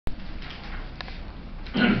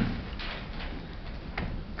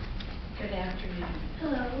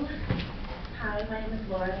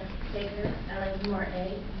Laura Baker,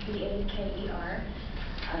 Laura-Baker.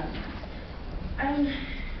 I'm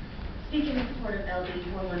speaking in support of LD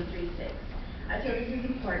 4136. I feel this is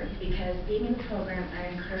important because being in the program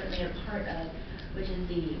I am currently a part of, which is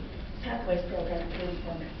the Pathways program for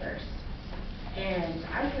Employment First. And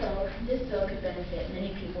I feel this bill could benefit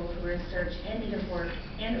many people who are in search and need of work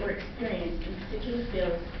and or experience in particular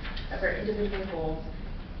fields of our individual goals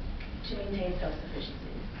to maintain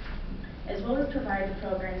self-sufficiency, as well as provide the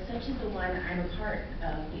programs such as the one I'm a part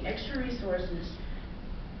of, the extra resources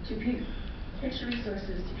to people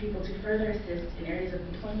to further assist in areas of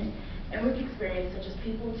employment and work experience, such as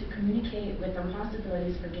people to communicate with on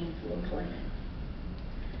possibilities for gainful employment.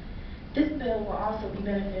 This bill will also be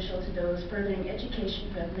beneficial to those furthering education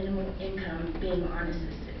who have minimum income being on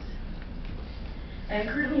assistance. I am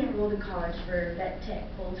currently enrolled in college for vet tech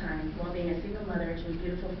full-time while being a single mother to a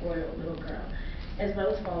beautiful 4-year-old little girl, as well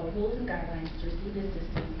as follow rules and guidelines to receive the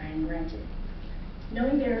assistance I am granted.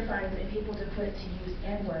 Knowing there are funds and people to put to use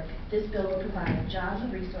and work, this bill will provide jobs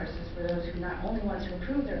and resources for those who not only want to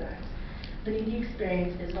improve their lives, but need the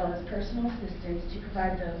experience as well as personal assistance to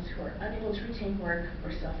provide those who are unable to retain work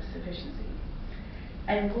or self-sufficiency.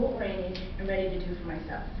 I am goal-oriented and ready to do for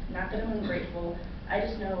myself. Not that I'm ungrateful, I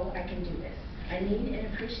just know I can do this. I need and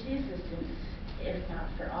appreciate the assistance. If not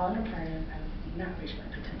for all I'm a part of, I would not reach my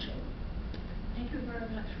potential. Thank you very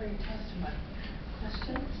much for your testimony.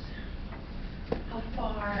 Questions? How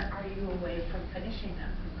far are you away from finishing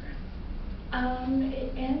that program?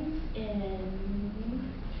 It ends in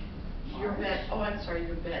Your vet, I'm sorry,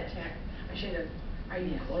 your vet tech. I should have, are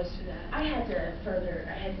you close to that? I had to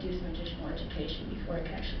do some additional education before I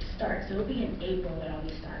could actually start. So it'll be in April that I'll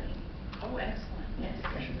be starting. Oh, excellent. Yes.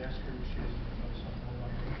 I should ask her if she doesn't know something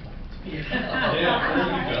like Yeah,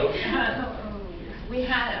 we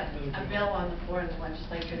had a bill on the floor of the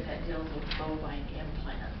legislature that deals with bovine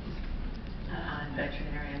implants on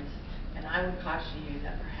veterinarians, and I would caution you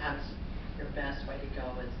that perhaps your best way to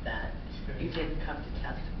go is that you didn't come to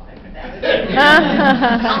testify for that.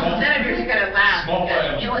 Well, senators are going to laugh.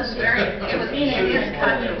 It is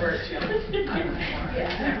controversial.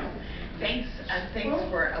 Thanks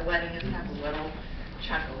for letting us have a little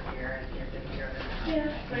chuckle here at the end of your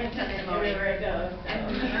testimony. Everywhere it goes. And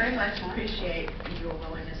we very much appreciate your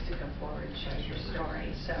willingness to come forward and share your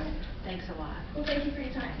story. So thanks a lot. Well, thank you for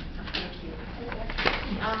your time. Thank you.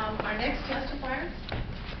 Our next testifier.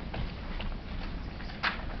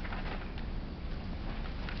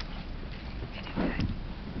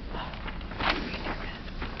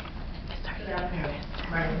 Good afternoon.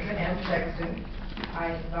 My name is Ann Sexton. I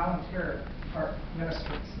volunteer for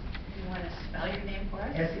ministries. You want to spell your name for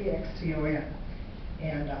us? Sexton.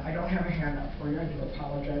 And I don't have a handout for you. I do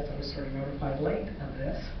apologize. I was sort of notified late of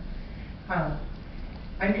this.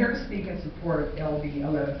 I'm here to speak in support of LD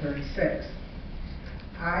 1136.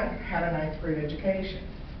 I had a 9th grade education.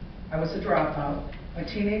 I was a dropout, a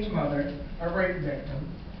teenage mother, a rape victim,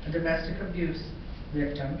 a domestic abuse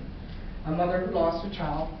victim, a mother who lost a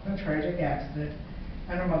child in a tragic accident,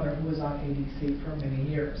 and a mother who was on ADC for many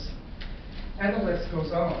years. And the list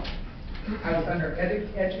goes on. I was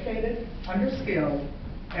undereducated, underskilled,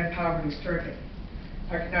 and poverty-stricken.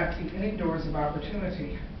 I could not see any doors of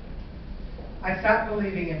opportunity. I stopped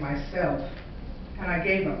believing in myself, and I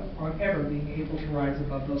gave up on ever being able to rise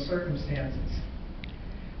above those circumstances.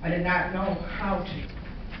 I did not know how to.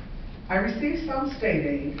 I received some state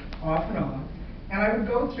aid, off and on, and I would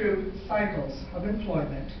go through cycles of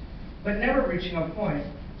employment, but never reaching a point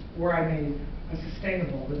where I made a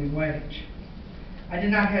sustainable living wage. I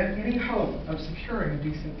did not have any hope of securing a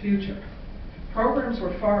decent future. Programs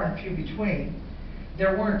were far and few between.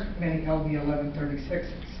 There weren't many LD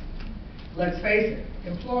 1136s. Let's face it,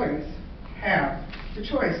 employers have the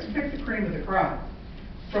choice to pick the cream of the crop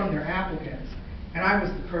from their applicants, and I was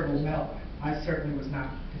the kernel milk. I certainly was not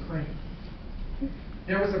the cream.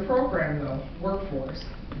 There was a program, though, Workforce,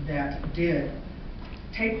 that did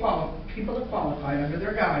take people that qualified under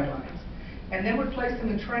their guidelines and then would place them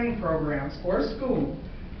in training programs or school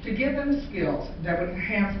to give them the skills that would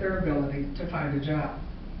enhance their ability to find a job.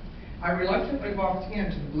 I reluctantly walked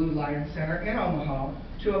into the Blue Lion Center in Omaha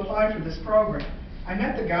to apply for this program. I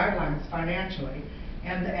met the guidelines financially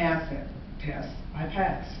and the asset tests I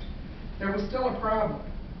passed. There was still a problem.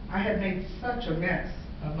 I had made such a mess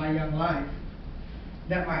of my young life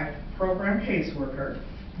that my program caseworker,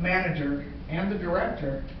 manager, and the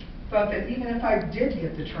director felt that even if I did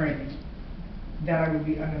get the training, that I would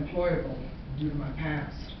be unemployable due to my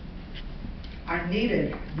past. I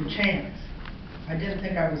needed the chance. I didn't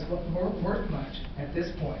think I was worth much at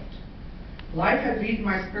this point. Life had beaten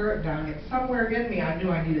my spirit down, yet somewhere in me I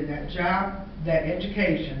knew I needed that job, that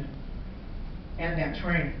education, and that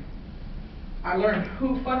training. I learned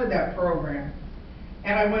who funded that program,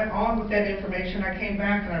 and I went on with that information. I came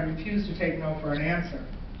back and I refused to take no for an answer,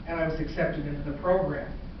 and I was accepted into the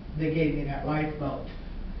program. They gave me that lifeboat.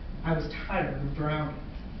 I was tired of drowning.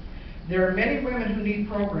 There are many women who need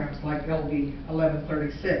programs like LB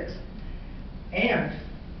 1136 and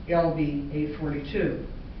LB 842.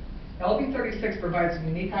 LB 36 provides a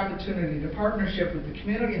unique opportunity to partnership with the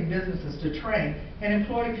community and businesses to train and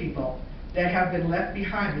employ people that have been left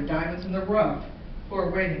behind, the diamonds in the rough, who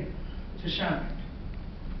are waiting to shine.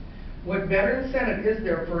 What better incentive is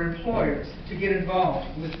there for employers to get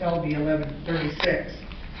involved with LB 1136?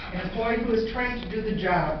 An employee who is trained to do the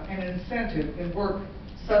job and an incentive in work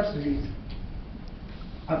subsidies.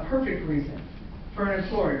 A perfect reason for an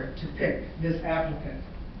employer to pick this applicant,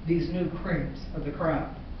 these new creams of the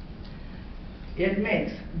crop. It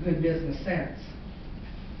makes good business sense.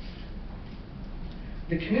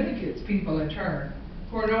 The community gets people in turn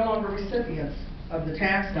who are no longer recipients of the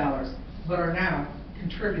tax dollars, but are now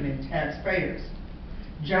contributing taxpayers.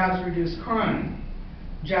 Jobs reduce crime.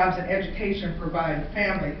 Jobs and education provide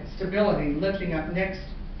family stability, lifting up next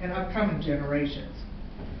and upcoming generations.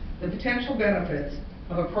 The potential benefits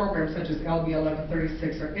of a program such as LB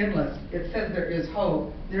 1136 are endless. It says there is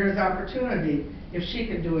hope, there is opportunity. If she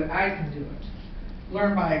can do it, I can do it.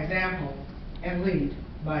 Learn by example and lead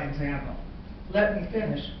by example. Let me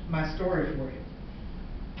finish my story for you.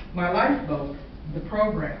 My lifeboat, the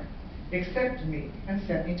program, accepted me and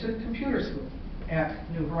sent me to computer school at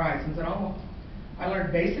New Horizons in Omaha. I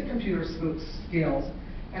learned basic computer skills,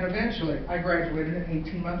 and eventually I graduated an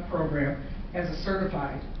 18-month program as a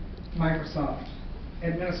certified Microsoft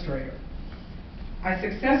administrator. I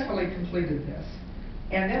successfully completed this,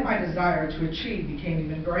 and then my desire to achieve became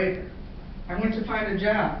even greater. I went to find a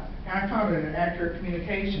job, and I found it in Accurate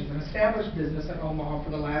Communications, an established business in Omaha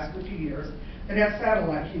for the last 50 years that has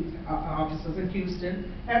satellite offices in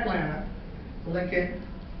Houston, Atlanta, Lincoln,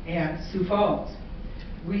 and Sioux Falls.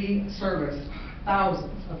 We service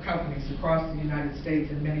thousands of companies across the United States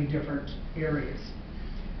in many different areas.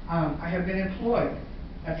 I have been employed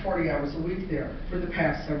at 40 hours a week there for the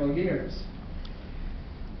past several years.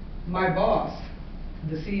 My boss,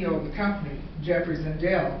 the CEO of the company, Jeffrey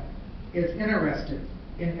Zindell, is interested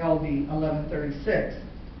in LB 1136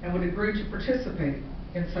 and would agree to participate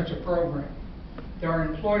in such a program. There are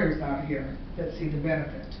employers out here that see the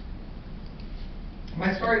benefit.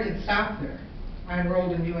 My story didn't stop there. I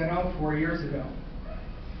enrolled in UNO 4 years ago.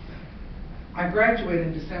 I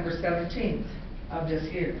graduated December 17th of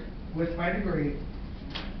this year with my degree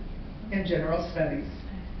in general studies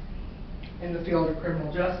in the field of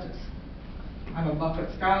criminal justice. I'm a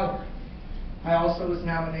Buffett Scholar. I also was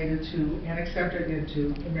nominated to and accepted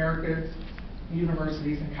into America's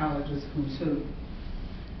Universities and Colleges Who's Who.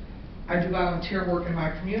 I do volunteer work in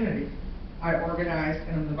my community. I organize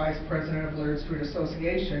and am the Vice President of Laird Street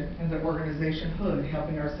Association and the organization Hood,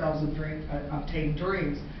 helping ourselves obtain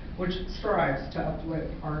dreams, which strives to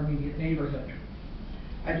uplift our immediate neighborhood.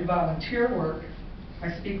 I do volunteer work.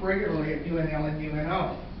 I speak regularly at UNL and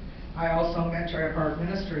UNO. I also mentor at Heart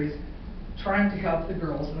Ministries, trying to help the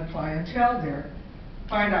girls and the clientele there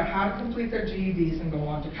find out how to complete their GEDs and go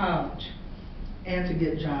on to college, and to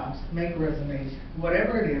get jobs, make resumes,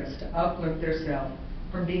 whatever it is, to uplift themselves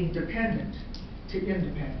from being dependent to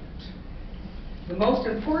independent. The most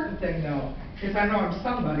important thing, though, is I know I'm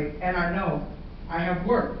somebody, and I know I have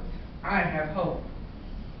work. I have hope.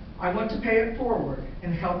 I want to pay it forward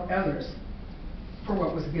and help others for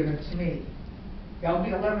what was given to me.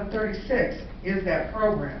 LB 1136 is that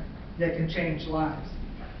program that can change lives.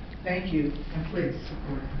 Thank you, and please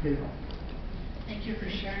support the bill. Thank you for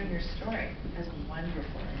sharing your story. That's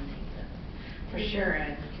wonderful ending. For sure,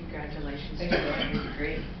 and congratulations to you on your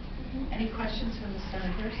degree. Any questions from the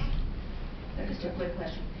senators? Just a quick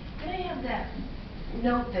question. Can I have that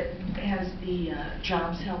note that has the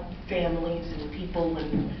jobs help families and people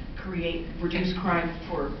and reduce crime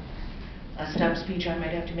for a stump speech I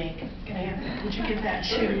might have to make? Can I have that? Would you give that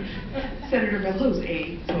to Senator Bellows'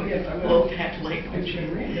 aide? So Yes, I will.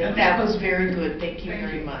 That was very good. Thank you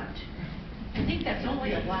very much. I think that's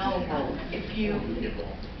only allowable if you,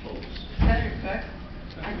 Senator Cook,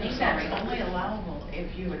 I think that's only allowable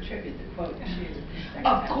if you attribute the quote to the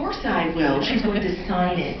Of secretary. course I will. She's going to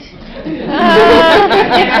sign it.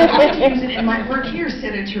 And I'm going to use it in my work here,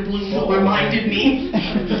 Senator Bloom reminded me.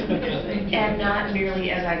 And not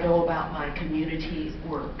merely as I go about my community's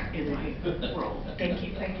work in my role. Thank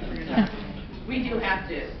you. Thank you for your time. We do have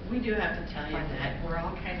to tell you that we're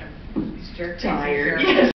all kind of stir crazy. Tired. Yes.